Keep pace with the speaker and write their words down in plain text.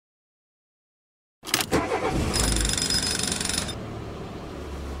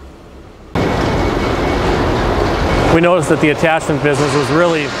we noticed that the attachment business was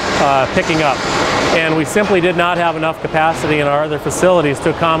really picking up. And we simply did not have enough capacity in our other facilities to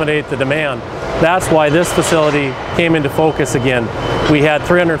accommodate the demand. That's why this facility came into focus again. We had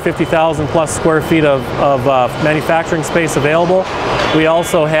 350,000 plus square feet of manufacturing space available. We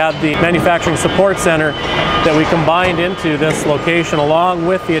also had the manufacturing support center that we combined into this location along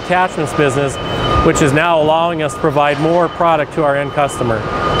with the attachments business, which is now allowing us to provide more product to our end customer.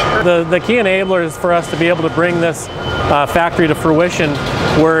 The key enablers for us to be able to bring this factory to fruition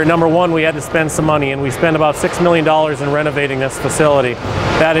were, number one, we had to spend some money, and we spent about $6 million in renovating this facility.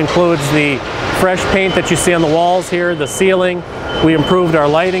 That includes the fresh paint that you see on the walls here, the ceiling. We improved our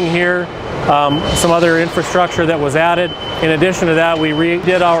lighting here, some other infrastructure that was added. In addition to that, we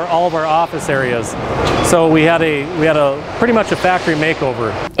redid all of our office areas. So we had a pretty much a factory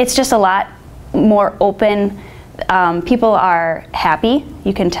makeover. It's just a lot more open. People are happy.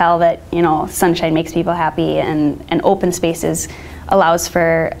 You can tell that, you know, sunshine makes people happy, and open spaces allows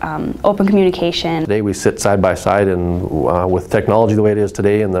for open communication. Today we sit side by side, and with technology the way it is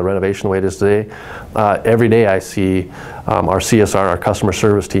today and the renovation the way it is today, every day I see our CSR, our customer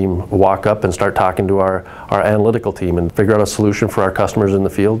service team, walk up and start talking to our analytical team and figure out a solution for our customers in the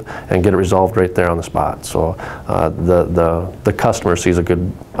field and get it resolved right there on the spot. So the customer sees a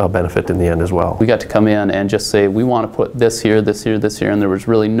good benefit in the end as well. We got to come in and just say, we want to put this here, this here, this here, and there was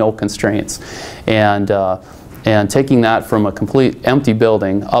really no constraints. And taking that from a complete empty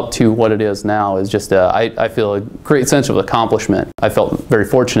building up to what it is now is just, I feel, a great sense of accomplishment. I felt very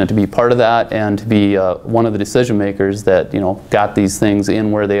fortunate to be part of that and to be one of the decision makers that, you know, got these things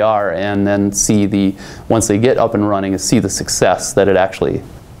in where they are, and then see once they get up and running, see the success that it actually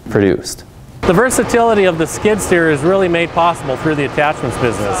produced. The versatility of the skid steer is really made possible through the attachments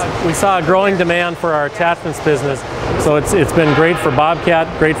business. We saw a growing demand for our attachments business, so it's been great for Bobcat,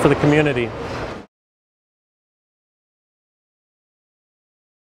 great for the community.